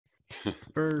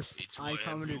First, It's I what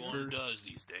commented everyone first. does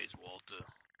these days, Walter.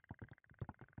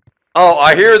 Oh,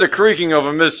 I hear the creaking of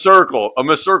a Miss Circle. A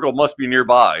Miss Circle must be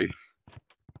nearby.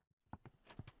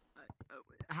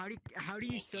 How do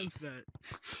you sense that?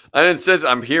 I didn't sense.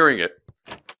 I'm hearing it.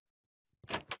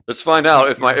 Let's find out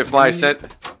if my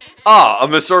scent. Ah, a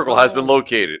Miss Circle has been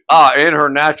located. Ah, in her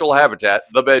natural habitat,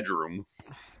 the bedroom.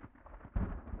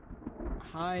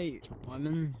 Hi,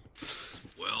 Lemon.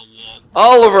 Well, Walter.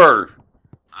 Oliver,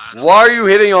 why are you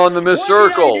hitting on the Miss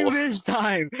Circle? What did I do this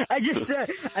time?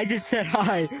 I just said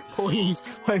hi. Please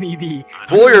let me be.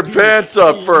 Pull your pants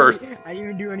up first. I didn't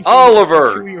even do anything Oliver.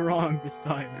 sexually wrong this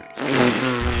time.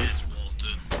 Yes,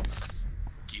 Walter.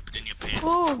 Keep it in your pants.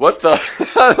 Oh. What the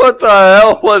what the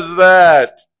hell was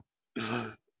that?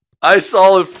 I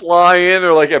saw it fly in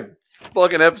there like a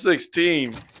fucking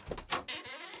F-16.